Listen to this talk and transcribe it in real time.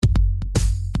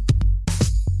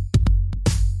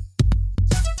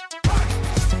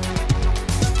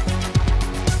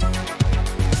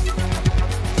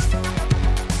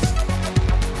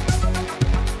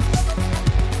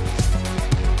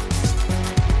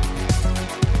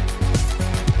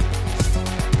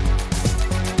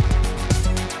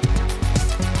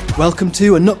Welcome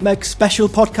to a Nutmeg special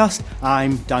podcast.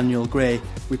 I'm Daniel Gray.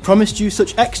 We promised you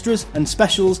such extras and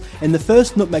specials in the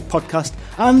first Nutmeg podcast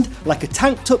and, like a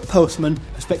tanked-up postman,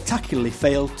 have spectacularly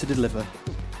failed to deliver.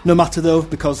 No matter though,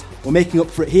 because we're making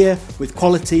up for it here with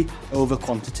quality over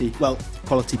quantity. Well,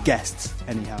 quality guests,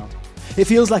 anyhow. It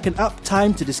feels like an apt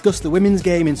time to discuss the women's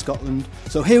game in Scotland,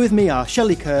 so here with me are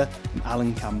Shelley Kerr and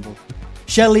Alan Campbell.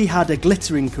 Shelley had a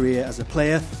glittering career as a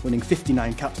player, winning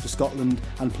 59 caps for Scotland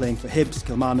and playing for Hibs,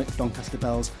 Kilmarnock, Doncaster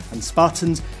Bells and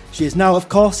Spartans. She is now, of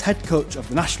course, head coach of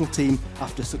the national team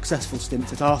after successful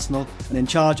stints at Arsenal and in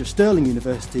charge of Stirling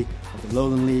University of the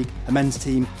Lowland League, a men's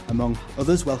team, among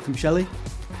others. Welcome, Shelley.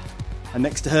 And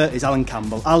next to her is Alan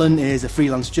Campbell. Alan is a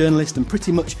freelance journalist and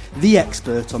pretty much the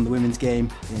expert on the women's game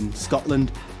in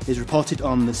Scotland. He's reported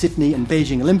on the Sydney and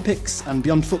Beijing Olympics and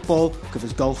beyond football,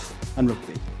 covers golf and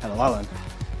rugby. Hello, Alan.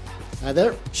 Hi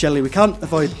there. Shelley, we can't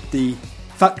avoid the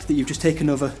fact that you've just taken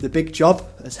over the big job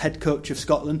as head coach of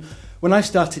Scotland. When I've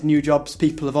started new jobs,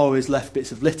 people have always left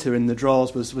bits of litter in the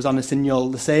drawers. Was Anna Signol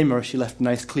the same, or has she left a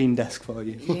nice clean desk for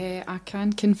you? Yeah, I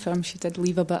can confirm she did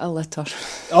leave a bit of litter.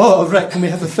 Oh, right. Can we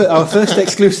have our first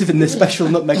exclusive in this special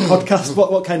Nutmeg podcast?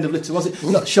 What kind of litter was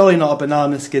it? Surely not a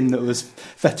banana skin that was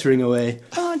fettering away.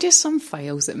 Oh, just some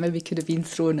files that maybe could have been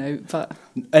thrown out, but...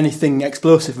 Anything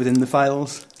explosive within the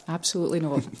files? Absolutely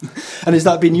not. And has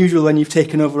that been usual when you've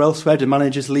taken over elsewhere? Do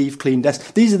managers leave clean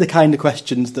desks? These are the kind of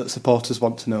questions that supporters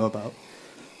want to know about.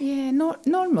 Yeah, not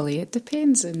normally. It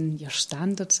depends on your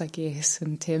standards, I guess,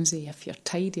 in terms of if you're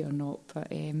tidy or not.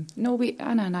 But no,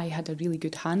 Anna and I had a really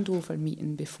good handover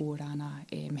meeting before Anna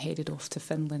headed off to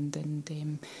Finland,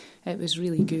 and it was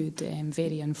really good,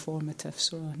 very informative,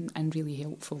 and really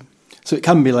helpful. So it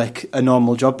can be like a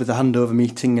normal job with a handover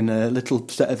meeting and a little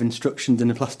set of instructions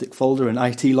in a plastic folder and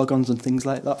IT logons and things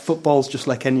like that. Football's just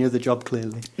like any other job,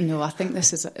 clearly. No, I think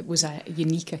this was a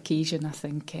unique occasion. I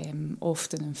think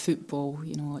often in football,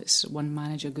 it's one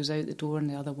manager goes out the door and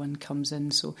the other one comes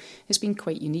in. So it's been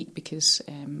quite unique because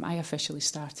I officially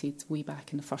started way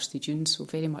back in the 1st of June, so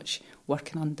very much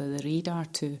working under the radar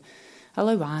to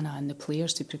allow Anna and the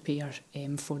players to prepare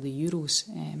for the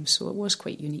Euros. So it was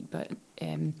quite unique. But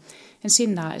in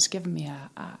saying that, it's given me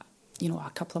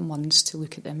a couple of months to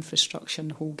look at the infrastructure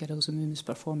and the whole Girls and Women's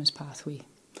Performance Pathway.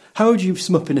 How would you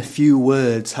sum up in a few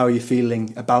words how you're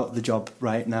feeling about the job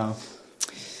right now?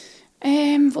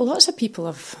 Well, lots of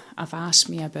people have asked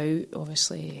me about,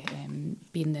 obviously,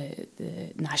 being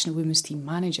the national women's team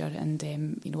manager and,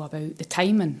 about the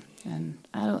timing. And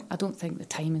I don't think the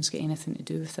timing's got anything to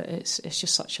do with it. It's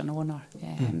just such an honour.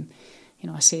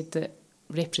 I said that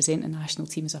representing the national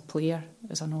team as a player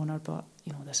is an honour, but,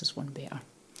 this is one better.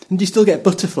 And do you still get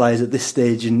butterflies at this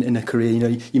stage in a career?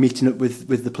 You're meeting up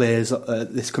with the players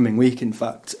this coming week, in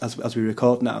fact, as we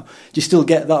record now. Do you still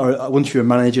get that, or once you're a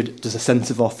manager, does a sense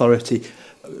of authority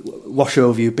wash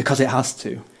over you because it has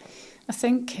to? I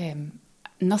think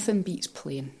nothing beats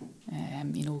playing.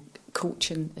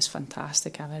 Coaching is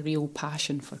fantastic. I have a real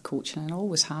passion for coaching and I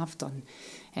always have done.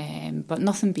 But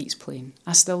nothing beats playing.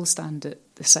 I still stand at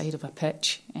the side of a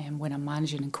pitch when I'm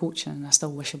managing and coaching, and I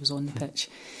still wish I was on the pitch.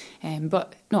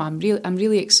 But no, I'm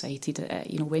really excited.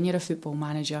 When you're a football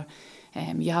manager,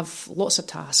 you have lots of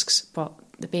tasks, but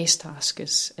the best task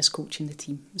is coaching the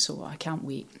team. So I can't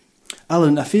wait.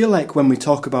 Alan, I feel like when we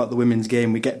talk about the women's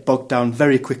game, we get bogged down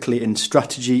very quickly in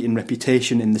strategy, in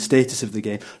reputation, in the status of the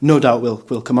game. No doubt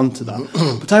we'll come on to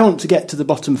that. But I want to get to the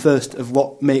bottom first of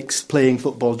what makes playing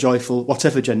football joyful,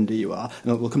 whatever gender you are.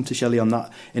 And we'll come to Shelley on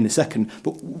that in a second.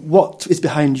 But what is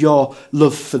behind your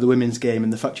love for the women's game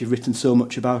and the fact you've written so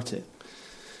much about it?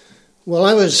 Well,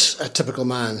 I was a typical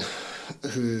man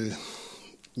who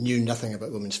knew nothing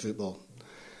about women's football.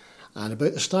 And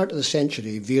about the start of the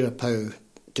century, Vera Pauw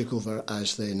took over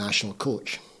as the national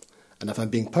coach. And if I'm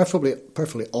being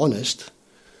perfectly honest,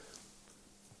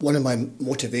 one of my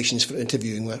motivations for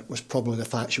interviewing her was probably the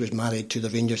fact she was married to the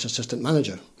Rangers assistant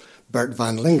manager, Bert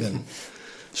van Lingen.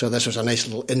 So this was a nice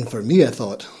little in for me, I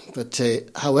thought. But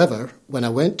however, when I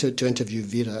went to interview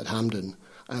Vera at Hampden,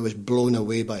 I was blown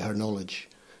away by her knowledge.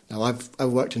 Now, I've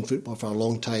worked in football for a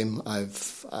long time.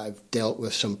 I've dealt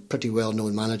with some pretty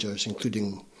well-known managers,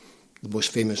 including the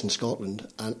most famous in Scotland,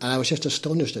 and I was just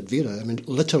astonished at Vera. I mean,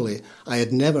 literally, I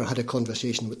had never had a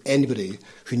conversation with anybody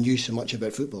who knew so much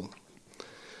about football.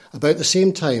 About the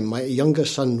same time, my younger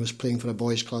son was playing for a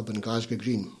boys' club in Glasgow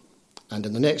Green, and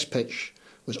in the next pitch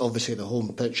was obviously the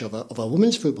home pitch of a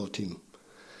women's football team.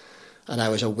 And I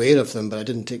was aware of them, but I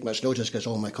didn't take much notice because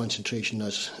all my concentration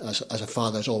as a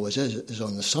father as always is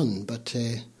on the son. But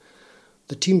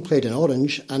the team played in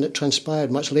orange, and it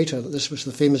transpired much later that this was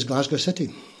the famous Glasgow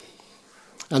City.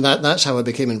 And that's how I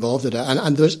became involved in it.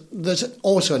 And there's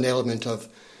also an element of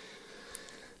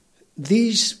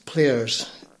these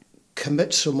players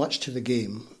commit so much to the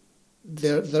game.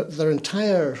 Their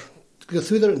entire go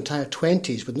through their entire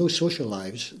 20s with no social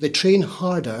lives. They train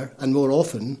harder and more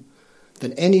often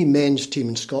than any men's team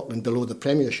in Scotland below the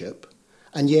Premiership,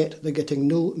 and yet they're getting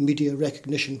no media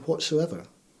recognition whatsoever.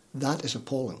 That is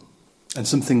appalling. And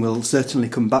something we'll certainly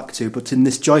come back to, but in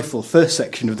this joyful first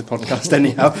section of the podcast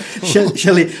anyhow,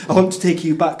 Shelley, I want to take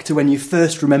you back to when you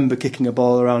first remember kicking a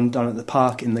ball around down at the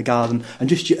park in the garden, and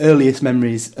just your earliest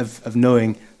memories of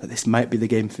knowing that this might be the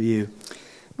game for you.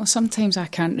 Well, sometimes I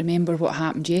can't remember what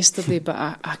happened yesterday, but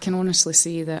I can honestly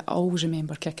say that I always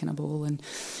remember kicking a ball. And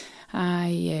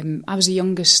I was the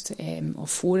youngest of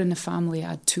four in the family.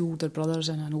 I had two older brothers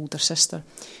and an older sister.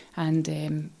 And,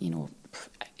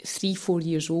 3-4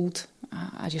 years old,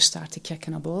 I just started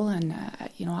kicking a ball. And,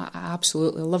 I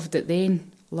absolutely loved it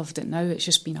then, loved it now. It's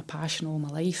just been a passion all my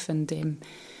life. And,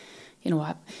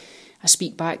 I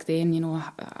speak back then,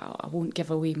 I won't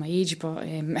give away my age, but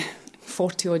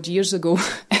 40 odd years ago,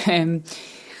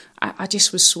 I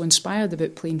just was so inspired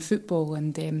about playing football.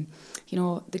 And,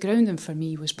 the grounding for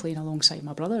me was playing alongside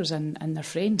my brothers and their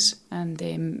friends. And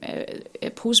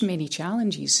it posed many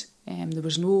challenges. There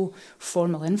was no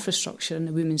formal infrastructure in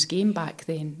the women's game back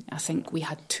then. I think we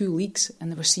had 2 leagues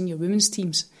and there were senior women's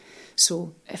teams.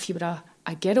 So if you were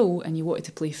a girl and you wanted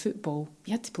to play football,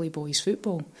 you had to play boys'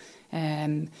 football.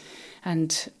 And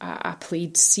I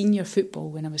played senior football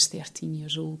when I was 13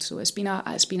 years old. So it's been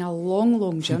a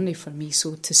long journey for me.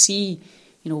 So to see,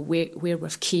 where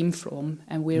we've came from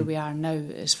and where we are now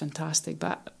is fantastic.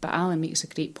 But Alan makes a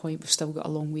great point. We've still got a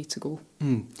long way to go.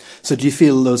 So do you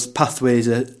feel those pathways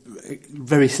are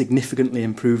very significantly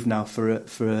improved now for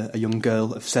a young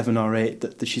girl of 7 or 8,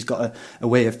 that she's got a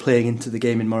way of playing into the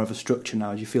game in more of a structure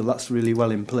now? Do you feel that's really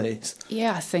well in place?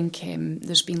 Yeah, I think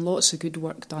there's been lots of good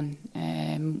work done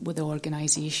with the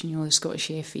organisation, the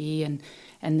Scottish FA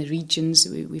and the regions.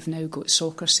 We've now got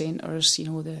soccer centres,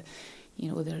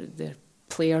 the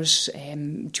players,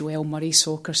 Joelle Murray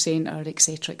Soccer Centre,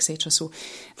 etc., etc. So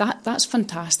that's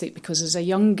fantastic, because as a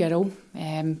young girl,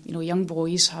 young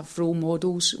boys have role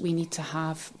models. We need to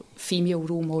have female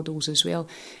role models as well.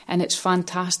 And it's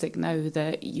fantastic now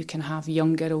that you can have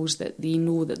young girls that they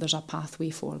know that there's a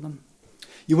pathway for them.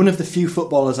 You're one of the few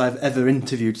footballers I've ever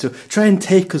interviewed, so try and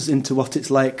take us into what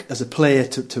it's like as a player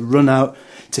to run out,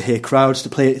 to hear crowds,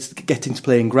 getting to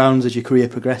play in grounds as your career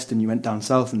progressed and you went down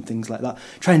south and things like that.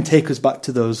 Try and take us back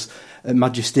to those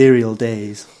magisterial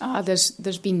days.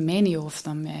 There's been many of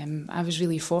them. I was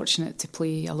really fortunate to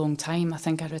play a long time. I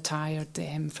think I retired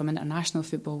from international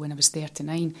football when I was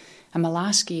 39, and my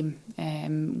last game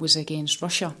was against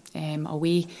Russia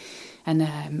away. And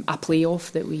a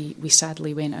playoff that we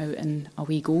sadly went out in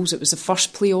away goals. It was the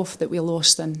first playoff that we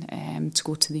lost in to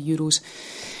go to the Euros.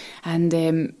 And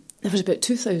there was about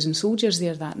 2,000 soldiers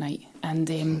there that night.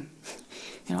 And,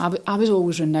 I was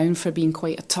always renowned for being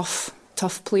quite a tough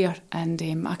player.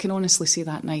 And I can honestly say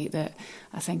that night that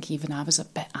I think even I was a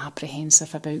bit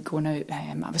apprehensive about going out.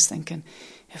 I was thinking,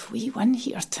 if we win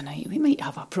here tonight, we might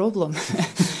have a problem.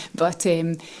 But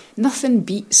nothing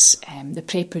beats the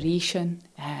preparation,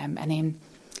 and then,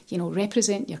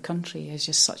 represent your country is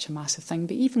just such a massive thing.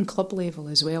 But even club level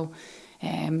as well.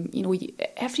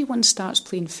 Everyone starts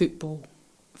playing football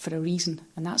for a reason,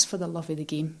 and that's for the love of the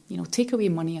game. Take away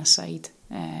money aside.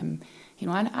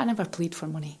 I never played for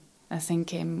money. I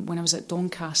think when I was at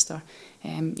Doncaster,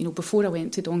 before I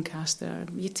went to Doncaster,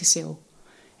 you had to sell.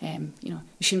 You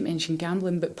shouldn't mention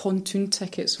gambling, but pontoon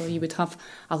tickets, or you would have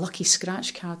a lucky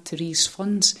scratch card to raise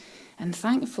funds. And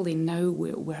thankfully now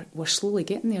we're slowly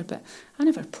getting there. But I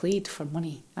never played for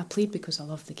money. I played because I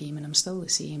loved the game, and I'm still the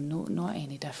same. Not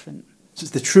any different. So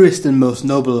it's the truest and most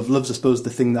noble of loves, I suppose,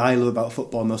 the thing that I love about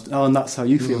football most. And that's how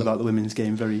you feel about the women's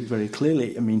game very, very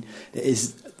clearly. I mean, it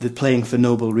is the playing for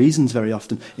noble reasons very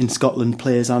often. In Scotland,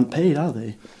 players aren't paid, are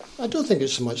they? I don't think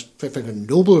it's so much for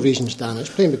noble reasons, Dan. It's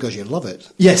playing because you love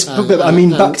it. Yes, but I mean,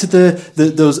 back to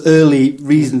those early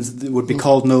reasons that would be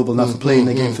called noble now for playing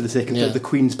the game for the sake of the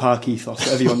Queen's Park ethos,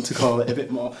 whatever you want to call it, a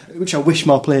bit more, which I wish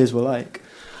more players were like.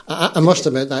 I must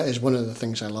admit that is one of the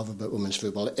things I love about women's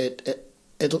football. It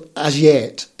as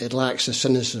yet, it lacks the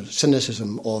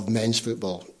cynicism of men's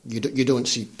football. You don't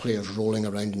see players rolling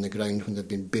around in the ground when they've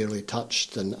been barely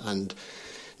touched, and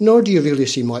nor do you really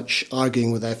see much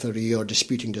arguing with referee or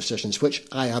disputing decisions, which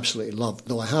I absolutely love.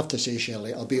 Though I have to say,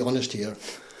 Shelley, I'll be honest here,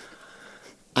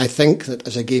 I think that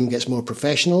as a game gets more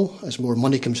professional, as more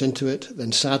money comes into it,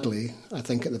 then sadly, I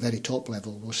think at the very top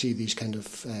level, we'll see these kind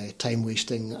of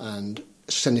time-wasting and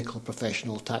cynical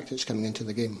professional tactics coming into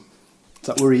the game.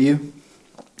 Does that worry you?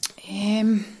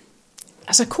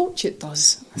 As a coach, it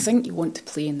does. I think you want to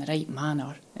play in the right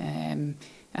manner.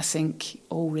 I think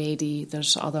already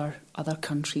there's other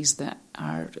countries that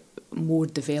are more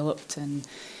developed in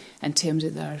terms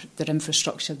of their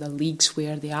infrastructure, their leagues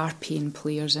where they are paying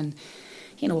players, and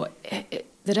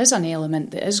there is an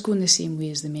element that is going the same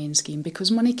way as the men's game,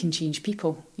 because money can change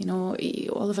people.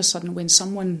 All of a sudden when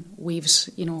someone waves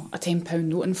a £10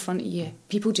 note in front of you,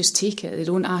 people just take it. They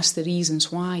don't ask the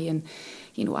reasons why. And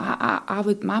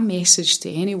my message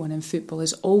to anyone in football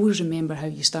is always remember how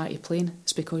you started playing.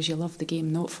 It's because you love the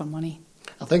game, not for money.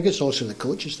 I think it's also the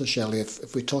coaches, though, Shelley.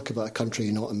 If we talk about a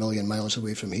country not a million miles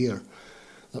away from here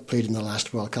that played in the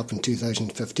last World Cup in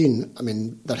 2015, I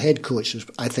mean, their head coach was,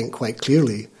 I think, quite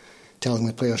clearly telling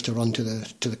the players to run to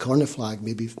the corner flag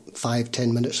maybe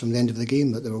 5-10 minutes from the end of the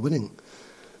game that they were winning.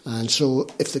 And so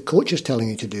if the coach is telling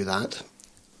you to do that,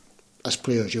 as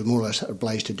players, you're more or less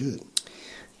obliged to do it.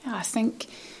 Yeah, I think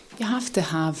you have to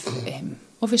have...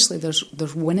 obviously,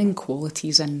 there's winning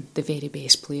qualities in the very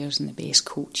best players and the best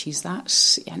coaches.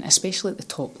 And especially at the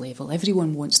top level,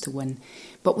 everyone wants to win,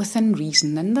 but within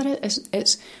reason. And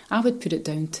I would put it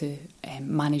down to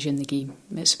managing the game.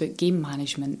 It's about game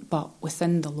management, but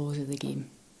within the laws of the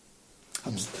game.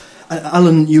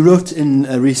 Alan, you wrote in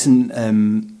a recent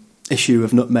issue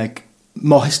of Nutmeg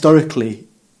more historically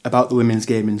about the women's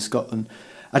game in Scotland.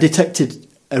 I detected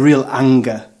a real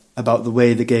anger about the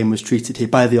way the game was treated here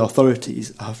by the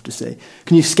authorities, I have to say.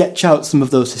 Can you sketch out some of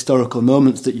those historical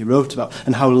moments that you wrote about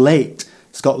and how late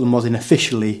Scotland was in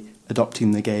officially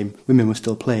adopting the game? Women were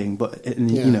still playing, but,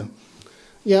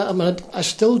 Yeah, I mean, I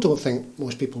still don't think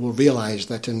most people will realise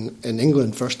that in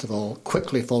England, first of all,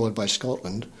 quickly followed by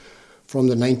Scotland, from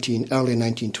the early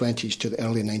 1920s to the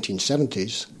early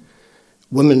 1970s,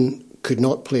 women could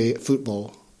not play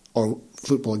football, or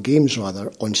football games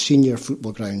rather, on senior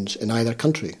football grounds in either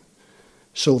country.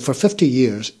 So for 50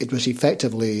 years, it was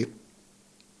effectively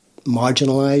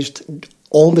marginalised,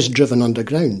 almost driven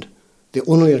underground. The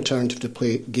only alternative to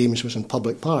play games was in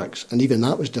public parks, and even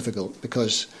that was difficult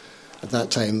because at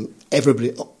that time,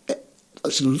 everybody,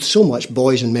 so much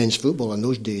boys and men's football in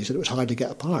those days that it was hard to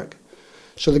get a park.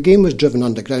 So the game was driven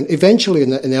underground. Eventually, in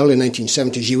the early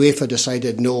 1970s, UEFA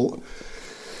decided no,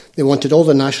 they wanted all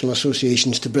the national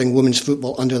associations to bring women's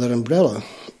football under their umbrella.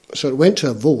 So it went to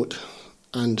a vote,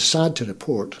 and sad to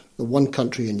report, the one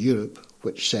country in Europe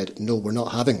which said, no, we're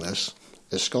not having this,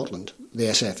 is Scotland, the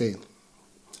SFA.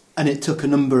 And it took a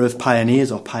number of pioneers,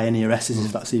 or pioneeresses,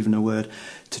 if that's even a word,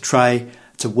 to try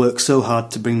to work so hard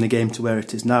to bring the game to where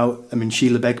it is now. I mean,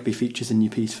 Sheila Begbie features in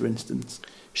your piece, for instance.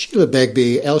 Sheila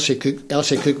Begbie, Elsie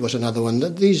Cook was another one.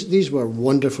 These were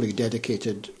wonderfully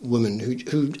dedicated women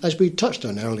who, as we touched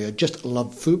on earlier, just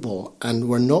loved football and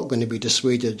were not going to be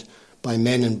dissuaded by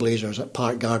men in blazers at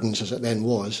Park Gardens, as it then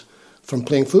was, from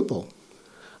playing football.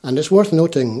 And it's worth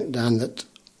noting, Dan, that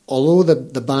although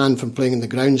the ban from playing in the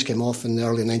grounds came off in the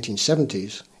early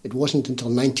 1970s, it wasn't until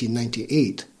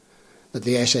 1998 that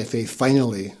the SFA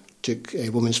finally took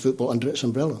women's football under its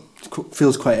umbrella. It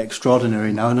feels quite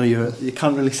extraordinary now. I know you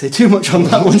can't really say too much on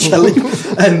that one, Shelley.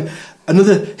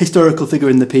 Another historical figure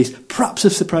in the piece, perhaps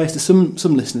of surprise to some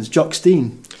listeners, Jock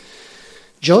Stein.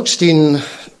 Jock Stein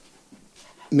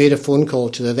made a phone call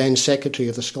to the then secretary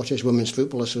of the Scottish Women's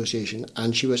Football Association,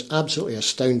 and she was absolutely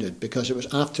astounded because it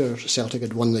was after Celtic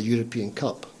had won the European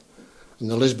Cup. And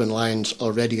the Lisbon Lions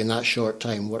already in that short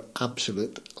time were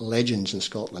absolute legends in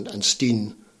Scotland, and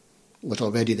Stein was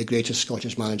already the greatest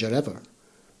Scottish manager ever.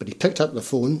 But he picked up the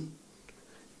phone,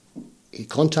 he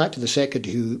contacted the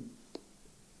secretary, who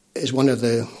is one of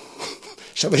the,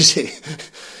 shall we say,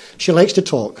 she likes to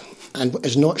talk and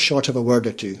is not short of a word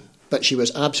or two, but she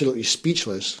was absolutely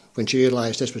speechless when she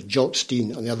realised this was Jock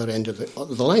Stein on the other end of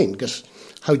the line, because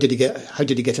how did he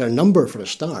get her number for a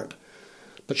start?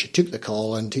 But she took the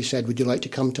call and he said, would you like to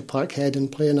come to Parkhead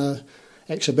and play in an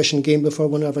exhibition game before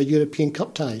one of our European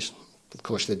Cup ties? Of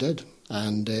course they did.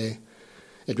 And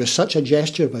it was such a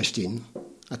gesture by Stein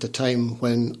at a time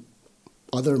when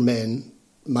other male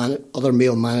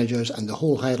managers and the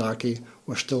whole hierarchy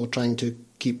were still trying to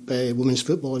keep women's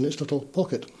football in its little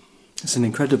pocket. It's an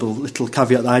incredible little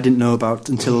caveat that I didn't know about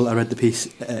until I read the piece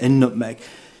in Nutmeg.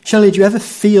 Shelley, do you ever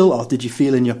feel, or did you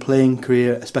feel in your playing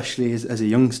career, especially as a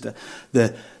youngster,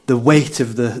 the weight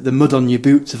of the mud on your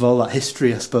boots of all that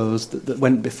history, I suppose, that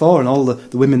went before, and all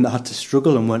the women that had to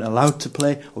struggle and weren't allowed to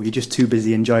play, or you're just too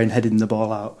busy enjoying heading the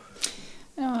ball out?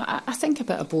 No, I think a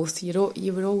bit of both. You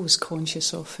were always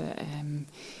conscious of it.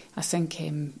 I think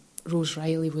Rose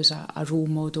Riley was a role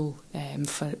model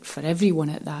for everyone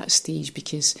at that stage,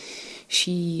 because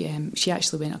she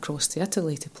actually went across to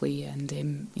Italy to play,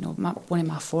 and one of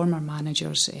my former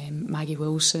managers, Maggie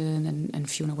Wilson and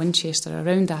Fiona Winchester,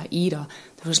 around that era,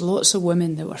 there was lots of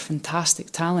women that were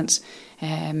fantastic talents.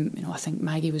 I think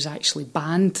Maggie was actually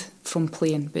banned from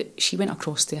playing, but she went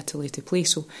across to Italy to play.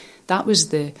 So that was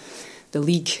the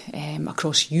league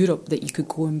across Europe that you could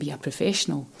go and be a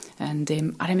professional.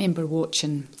 And I remember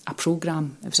watching a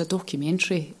programme, it was a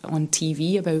documentary on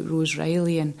TV about Rose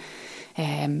Riley, and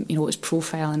it was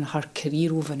profiling her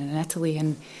career over in Italy.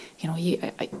 And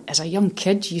as a young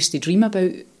kid, you used to dream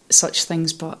about such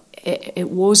things, but it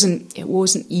wasn't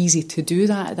easy to do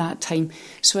that at that time.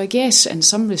 So I guess in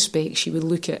some respects you would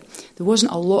look at, there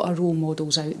wasn't a lot of role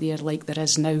models out there like there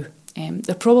is now.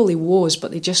 There probably was,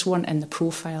 but they just weren't in the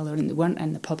profile, or they weren't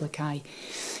in the public eye.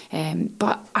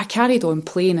 But I carried on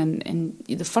playing, and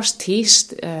the first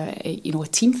taste,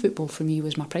 of team football for me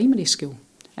was my primary school.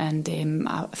 And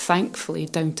thankfully,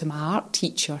 down to my art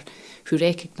teacher, who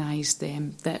recognised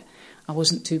that I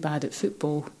wasn't too bad at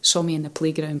football, saw me in the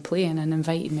playground playing and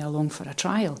invited me along for a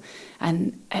trial.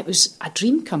 And it was a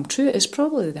dream come true. It's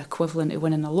probably the equivalent of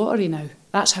winning the lottery now.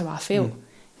 That's how I felt.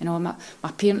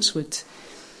 My parents would,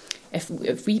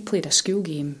 if we played a school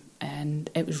game and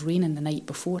it was raining the night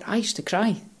before, I used to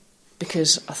cry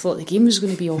because I thought the game was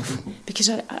going to be off, because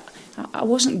I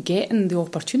wasn't getting the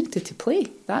opportunity to play.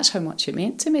 That's how much it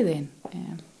meant to me then.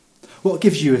 What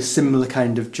gives you a similar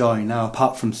kind of joy now,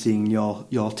 apart from seeing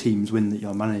your teams win that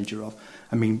you're manager of?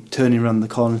 I mean, turning around the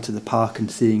corner to the park and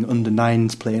seeing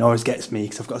under-9s playing always gets me,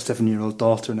 because I've got a 7-year-old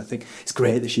daughter, and I think it's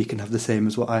great that she can have the same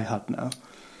as what I had now.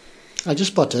 I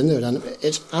just butt in there, and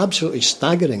it's absolutely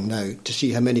staggering now to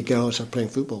see how many girls are playing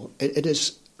football.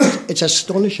 It's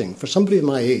astonishing for somebody of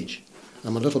my age.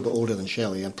 I'm a little bit older than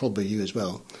Shelley, and probably you as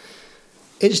well.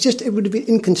 It would have been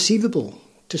inconceivable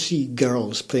to see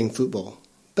girls playing football,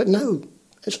 but now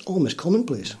it's almost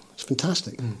commonplace. It's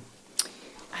fantastic.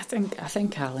 I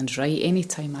think Alan's right. Any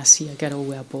time I see a girl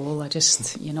with a ball, I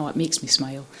just, it makes me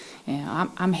smile.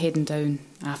 I'm heading down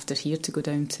after here to go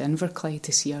down to Inverclyde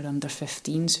to see our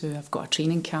under-15s, who have got a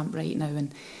training camp right now.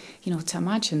 And, to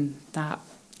imagine that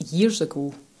years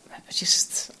ago, it's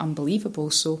just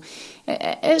unbelievable. So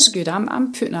it is good.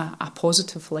 I'm putting a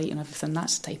positive light on everything.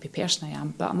 That's the type of person I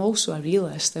am. But I'm also a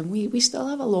realist, and we still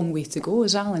have a long way to go.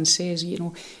 As Alan says,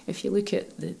 if you look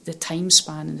at the time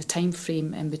span and the time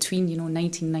frame in between,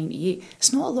 1998,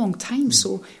 it's not a long time.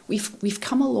 So we've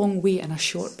come a long way in a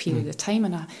short period of time,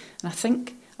 and I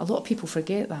think a lot of people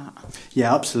forget that.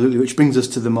 Yeah, absolutely. Which brings us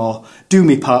to the more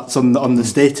doomy parts on the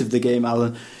state of the game,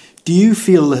 Alan. Do you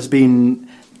feel there's been,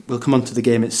 we'll come on to the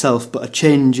game itself, but a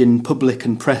change in public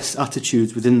and press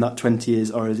attitudes within that 20 years,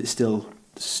 or is it still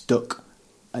stuck?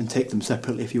 And take them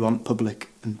separately if you want, public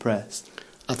and press.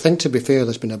 I think, to be fair,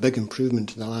 there's been a big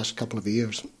improvement in the last couple of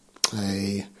years.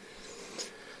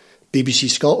 BBC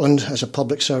Scotland, as a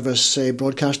public service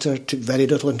broadcaster, took very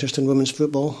little interest in women's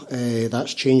football.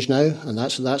 That's changed now, and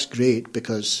that's great,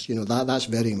 because that's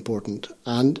very important.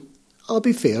 And I'll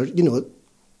be fair,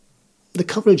 the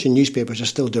coverage in newspapers is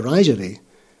still derisory,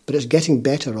 but it's getting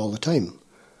better all the time.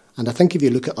 And I think if you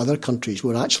look at other countries,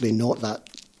 we're actually not that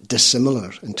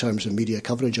dissimilar in terms of media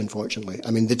coverage, unfortunately.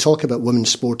 I mean, they talk about women's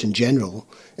sport in general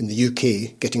in the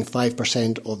UK getting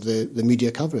 5% of the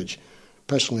media coverage.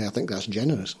 Personally, I think that's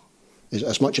generous,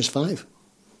 as much as 5%.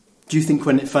 Do you think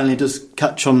when it finally does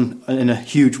catch on in a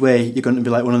huge way, you're going to be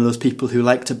like one of those people who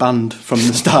like to band from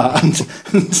the start?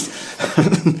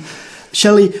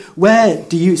 Shelley,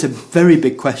 it's a very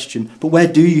big question, but where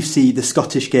do you see the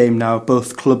Scottish game now,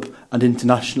 both club and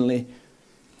internationally?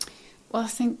 Well, I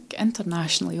think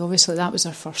internationally, obviously, that was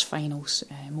our first finals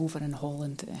over in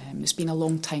Holland. It's been a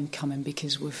long time coming,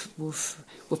 because we've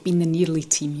been the nearly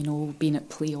team, we've been at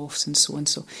playoffs and so on.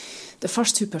 So the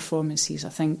first two performances, I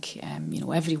think,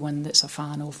 everyone that's a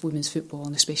fan of women's football,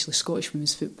 and especially Scottish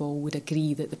women's football, would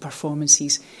agree that the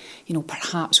performances,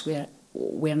 perhaps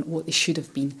weren't what they should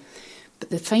have been. But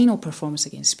the final performance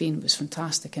against Spain was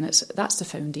fantastic, and that's the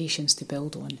foundations to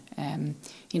build on.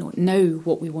 Now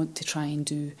what we want to try and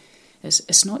do is,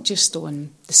 it's not just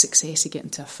on the success of getting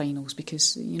to our finals,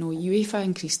 because UEFA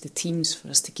increased the teams for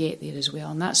us to get there as well,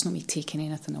 and that's not me taking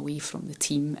anything away from the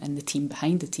team and the team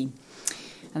behind the team.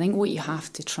 I think what you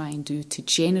have to try and do to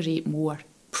generate more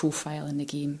profile in the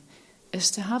game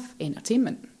is to have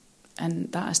entertainment,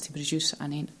 and that is to produce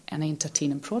an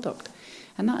entertaining product,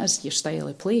 and that is your style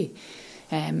of play.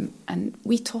 And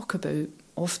we talk about,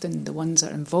 often the ones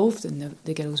that are involved in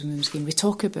the girls' and women's game, we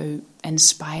talk about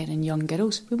inspiring young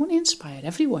girls. We want to inspire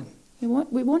everyone. We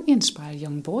want to inspire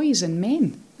young boys and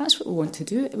men. That's what we want to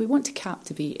do. We want to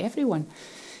captivate everyone.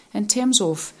 In terms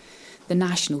of the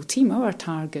national team, our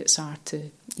targets are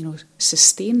to,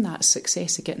 sustain that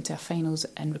success of getting to our finals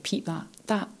and repeat that.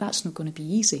 That's not going to be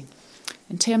easy.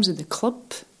 In terms of the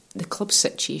club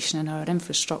situation and our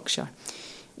infrastructure,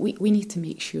 we need to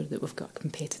make sure that we've got a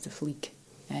competitive league.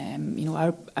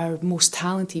 Our most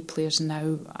talented players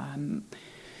now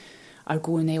are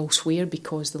going elsewhere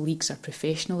because the leagues are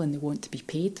professional and they want to be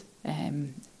paid.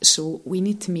 So we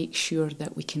need to make sure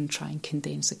that we can try and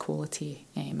condense the quality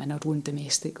in our own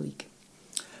domestic league.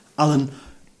 Alan,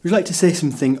 would you like to say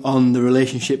something on the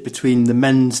relationship between the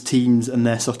men's teams and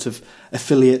their sort of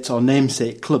affiliate or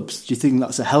namesake clubs? Do you think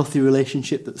that's a healthy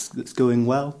relationship that's going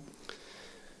well?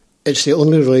 It's the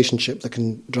only relationship that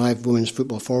can drive women's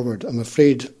football forward. I'm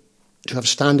afraid to have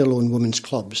standalone women's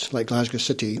clubs like Glasgow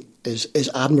City is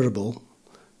admirable,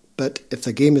 but if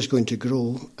the game is going to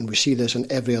grow, and we see this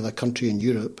in every other country in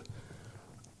Europe,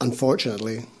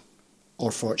 unfortunately,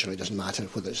 or fortunately, it doesn't matter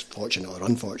whether it's fortunate or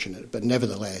unfortunate, but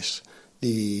nevertheless,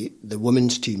 the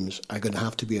women's teams are going to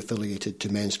have to be affiliated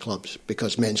to men's clubs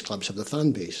because men's clubs have the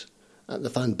fan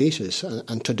bases,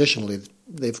 and traditionally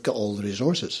they've got all the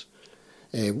resources.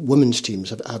 Women's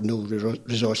teams have no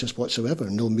resources whatsoever,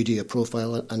 no media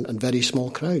profile and very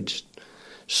small crowds.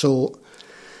 So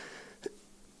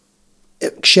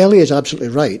Shelley is absolutely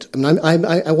right. I mean,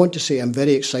 I want to say I'm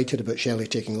very excited about Shelley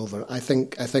taking over. I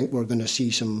think we're going to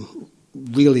see some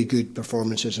really good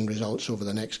performances and results over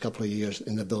the next couple of years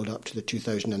in the build-up to the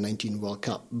 2019 World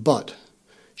Cup. But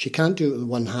she can't do it with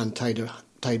one hand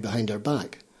tied behind her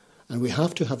back. And we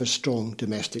have to have a strong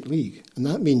domestic league. And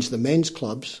that means the men's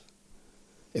clubs,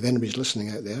 if anybody's listening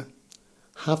out there,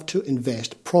 have to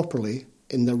invest properly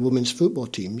in their women's football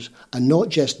teams and not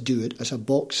just do it as a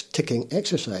box-ticking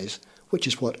exercise, which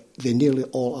is what they nearly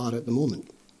all are at the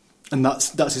moment. And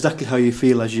that's exactly how you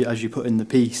feel as you put in the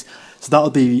piece. So that'll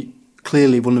be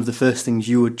clearly one of the first things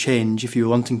you would change if you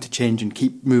were wanting to change and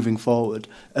keep moving forward.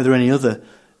 Are there any other,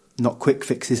 not quick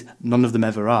fixes, none of them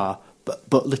ever are,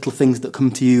 but little things that come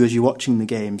to you as you're watching the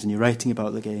games and you're writing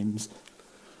about the games?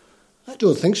 I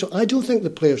don't think so. I don't think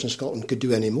the players in Scotland could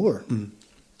do any more.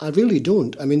 I really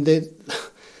don't. I mean, the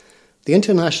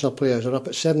international players are up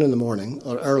at 7 in the morning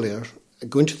or earlier,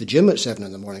 going to the gym at 7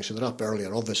 in the morning, so they're up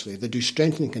earlier, obviously. They do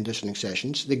strength and conditioning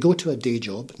sessions. They go to a day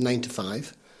job, 9 to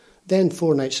 5. Then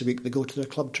 4 nights a week they go to their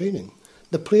club training.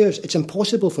 The players, it's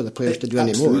impossible for the players to do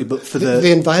any more. But for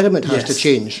the environment has to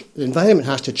change. The environment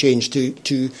has to change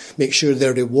to make sure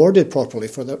they're rewarded properly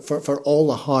for all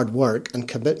the hard work and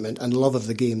commitment and love of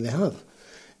the game they have.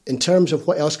 In terms of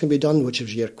what else can be done, which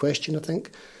is your question, I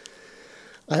think,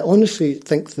 I honestly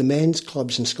think the men's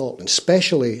clubs in Scotland,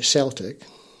 especially Celtic,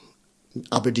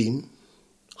 Aberdeen,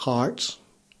 Hearts,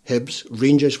 Hibs,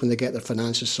 Rangers when they get their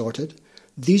finances sorted,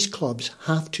 these clubs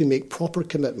have to make proper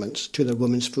commitments to their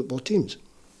women's football teams.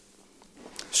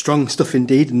 Strong stuff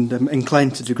indeed, and I'm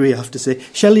inclined to agree, I have to say.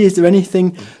 Shelley, is there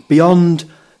anything beyond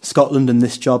Scotland and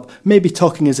this job, maybe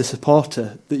talking as a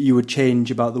supporter, that you would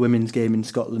change about the women's game in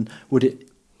Scotland? Would it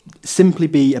simply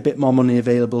be a bit more money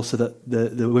available so that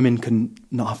the women can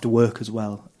not have to work as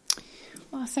well?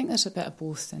 Well, I think there's a bit of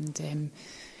both, and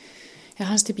it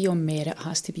has to be on merit, it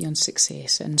has to be on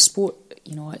success. And sport,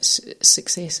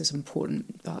 success is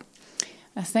important, but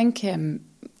I think in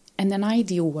an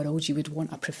ideal world you would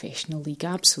want a professional league,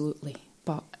 absolutely.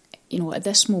 But, at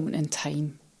this moment in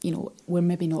time, we're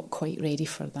maybe not quite ready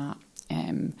for that.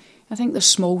 I think there's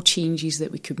small changes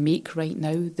that we could make right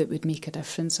now that would make a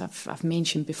difference. I've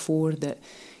mentioned before that,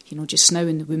 just now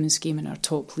in the women's game in our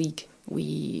top league,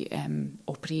 we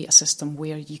operate a system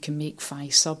where you can make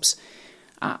 5 subs.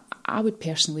 I would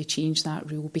personally change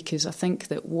that rule because I think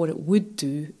that what it would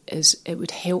do is it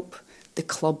would help the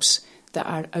clubs that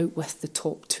are out with the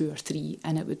top 2 or 3,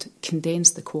 and it would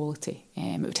condense the quality.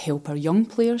 It would help our young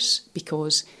players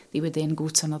because they would then go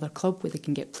to another club where they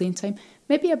can get playing time.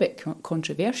 Maybe a bit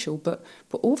controversial, but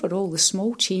overall the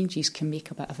small changes can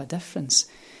make a bit of a difference.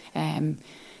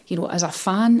 As a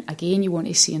fan, again, you want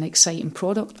to see an exciting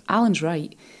product. Alan's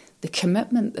right. The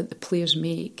commitment that the players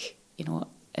make,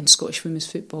 in Scottish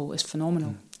women's football is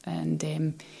phenomenal. And,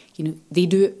 they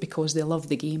do it because they love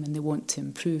the game and they want to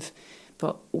improve.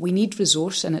 But we need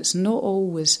resource, and it's not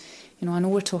always, I know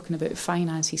we're talking about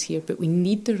finances here, but we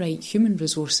need the right human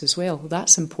resource as well.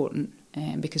 That's important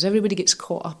because everybody gets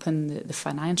caught up in the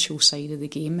financial side of the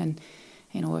game. And,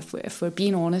 if we're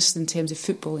being honest in terms of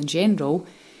football in general,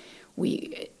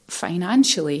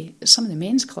 financially, some of the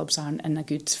men's clubs aren't in a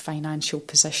good financial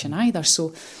position either.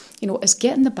 So, it's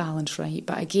getting the balance right.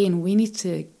 But again, we need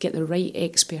to get the right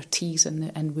expertise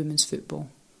in women's football.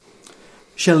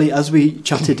 Shelley, as we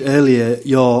chatted earlier,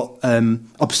 your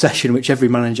obsession, which every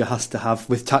manager has to have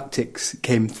with tactics,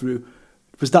 came through.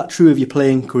 Was that true of your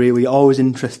playing career? Were you always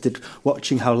interested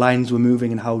watching how lines were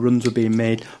moving and how runs were being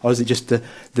made, or is it just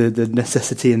the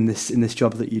necessity in this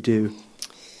job that you do?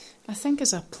 I think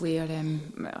as a player,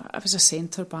 I was a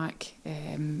centre back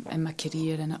in my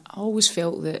career, and I always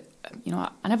felt that,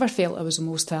 I never felt I was the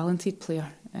most talented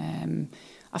player.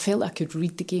 I felt I could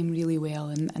read the game really well,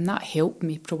 and that helped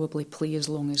me probably play as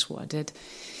long as what I did.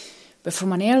 But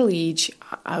from an early age,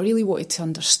 I really wanted to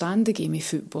understand the game of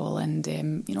football, and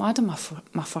I had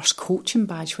my first coaching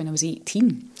badge when I was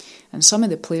 18, and some of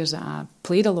the players that I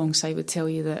played alongside would tell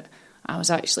you that I was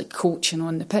actually coaching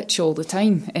on the pitch all the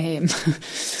time.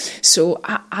 So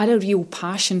I had a real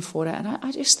passion for it, and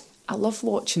I love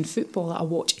watching football. I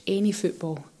watch any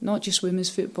football, not just women's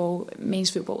football, men's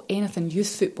football, anything,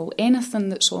 youth football, anything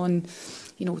that's on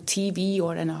TV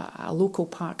or in a local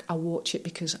park. I watch it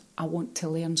because I want to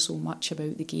learn so much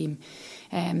about the game.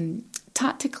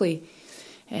 Tactically,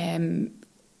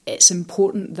 it's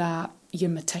important that you're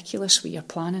meticulous with your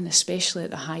planning, especially at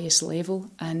the highest level,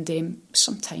 and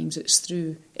sometimes it's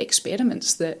through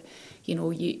experiments that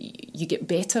you get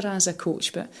better as a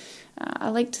coach. But I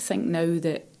like to think now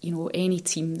that any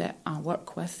team that I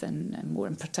work with, and more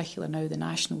in particular now the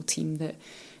national team, that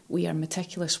we are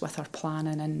meticulous with our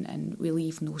planning and we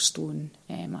leave no stone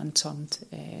unturned.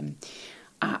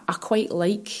 I quite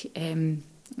like,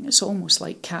 it's almost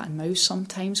like cat and mouse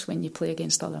sometimes when you play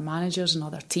against other managers and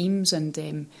other teams,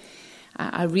 and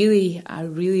I really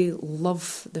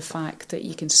love the fact that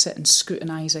you can sit and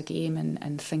scrutinise a game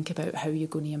and think about how you're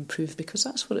going to improve, because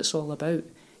that's what it's all about.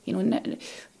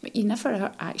 You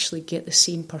never actually get the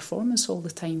same performance all the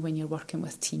time when you're working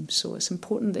with teams, so it's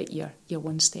important that you're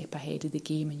one step ahead of the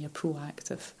game and you're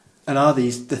proactive. And are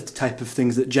these the type of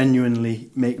things that genuinely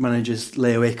make managers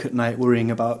lay awake at night worrying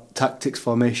about tactics,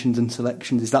 formations and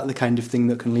selections? Is that the kind of thing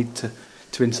that can lead to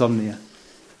insomnia?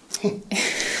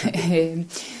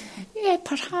 Yeah,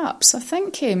 perhaps. I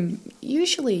think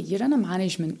usually you're in a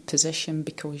management position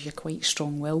because you're quite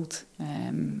strong-willed,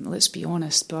 let's be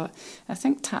honest. But I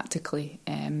think tactically,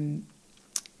 I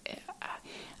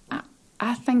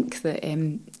think that,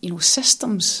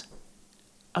 systems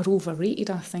are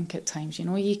overrated, I think, at times.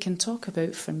 You can talk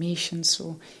about formations,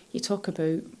 so you talk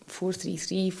about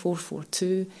 4-3-3,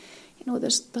 4-4-2.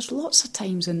 There's lots of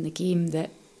times in the game that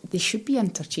they should be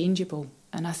interchangeable,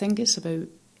 and I think it's about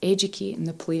educating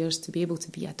the players to be able to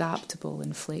be adaptable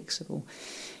and flexible.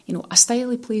 A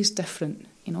style of play is different.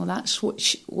 That's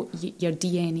what your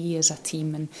DNA as a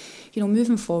team. And,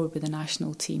 moving forward with the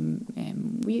national team,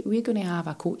 we're going to have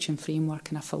a coaching framework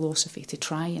and a philosophy to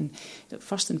try and,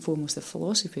 first and foremost, the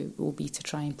philosophy will be to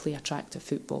try and play attractive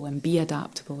football and be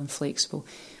adaptable and flexible.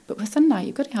 But within that,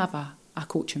 you've got to have a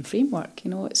coaching framework.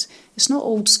 It's not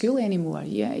old school anymore.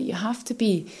 You have to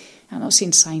be, I'm not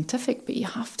saying scientific, but you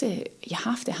have to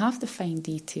have the fine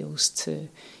details to,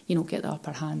 get the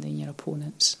upper hand in your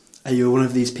opponents. Are you one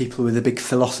of these people with a big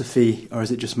philosophy, or is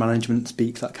it just management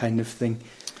speak, that kind of thing?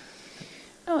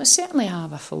 No, I certainly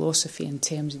have a philosophy in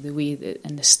terms of the way that,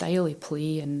 and the style of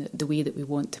play and the way that we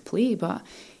want to play, but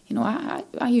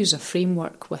I use a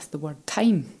framework with the word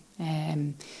time,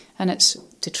 and it's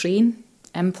to train,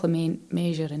 implement,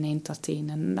 measure and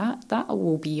entertain, and that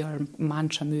will be our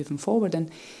mantra moving forward. And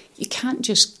you can't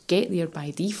just get there by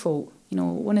default.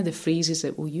 One of the phrases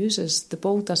that we'll use is the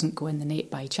ball doesn't go in the net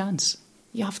by chance.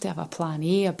 You have to have a plan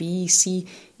A, a B, C.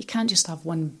 You can't just have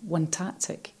one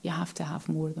tactic. You have to have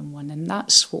more than one, and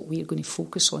that's what we're going to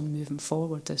focus on moving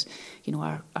forward as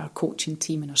our coaching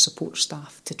team and our support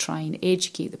staff, to try and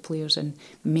educate the players in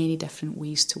many different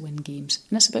ways to win games.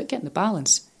 And it's about getting the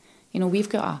balance. We've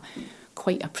got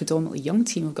quite a predominantly young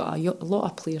team. We've got a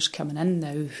lot of players coming in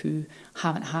now who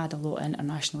haven't had a lot of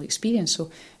international experience,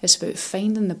 so it's about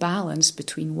finding the balance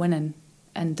between winning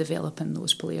and developing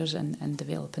those players and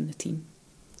developing the team.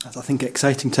 I think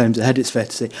exciting times ahead, it's fair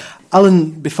to say.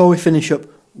 Alan, before we finish up,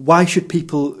 why should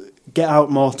people get out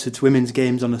more to women's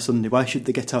games on a Sunday? Why should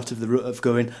they get out of the rut of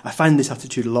going, I find this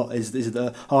attitude a lot, is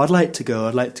that, I'd like to go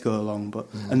along, but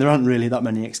and there aren't really that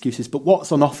many excuses. But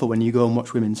what's on offer when you go and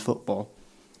watch women's football?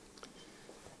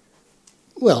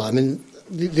 Well, I mean,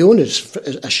 the onus,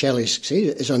 as Shelley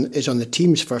said, is on the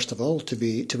teams first of all to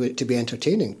be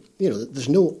entertaining. There's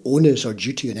no onus or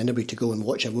duty on anybody to go and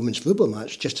watch a women's football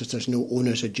match, just as there's no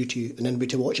onus or duty on anybody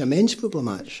to watch a men's football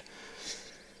match.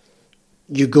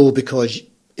 You go because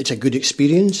it's a good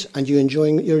experience and you're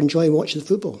enjoying watching the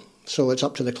football. So it's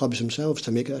up to the clubs themselves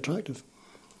to make it attractive.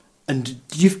 And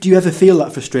do you ever feel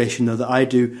that frustration, though, that I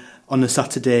do on a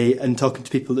Saturday and talking to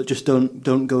people that just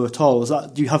don't go at all?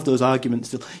 Do you have those arguments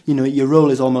still? You know, your role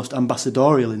is almost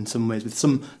ambassadorial in some ways with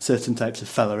some certain types of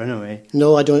fella anyway.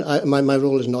 No, I don't. My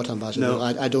role is not ambassadorial. No.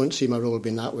 I don't see my role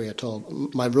being that way at all.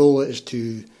 My role is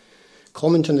to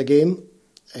comment on the game,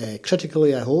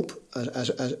 critically, I hope,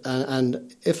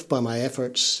 and if by my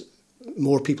efforts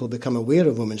more people become aware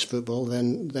of women's football,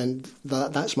 then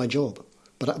that's my job.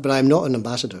 But I'm not an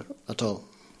ambassador at all.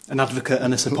 An advocate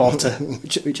and a supporter,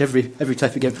 which every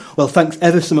type of game. Well, thanks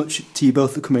ever so much to you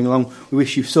both for coming along. We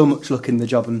wish you so much luck in the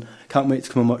job and can't wait to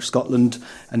come and watch Scotland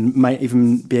and might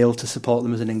even be able to support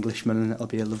them as an Englishman, and it'll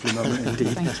be a lovely moment indeed.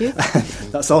 Thank you.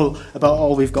 That's about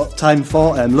all we've got time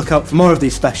for. Look out for more of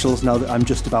these specials now that I'm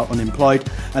just about unemployed.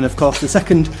 And of course, the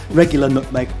second regular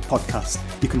Nutmeg podcast.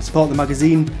 You can support the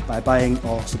magazine by buying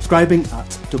or subscribing at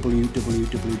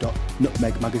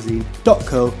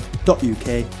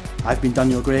www.nutmegmagazine.co.uk. I've been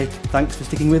Daniel Gray. Thanks for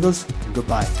sticking with us, and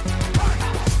goodbye.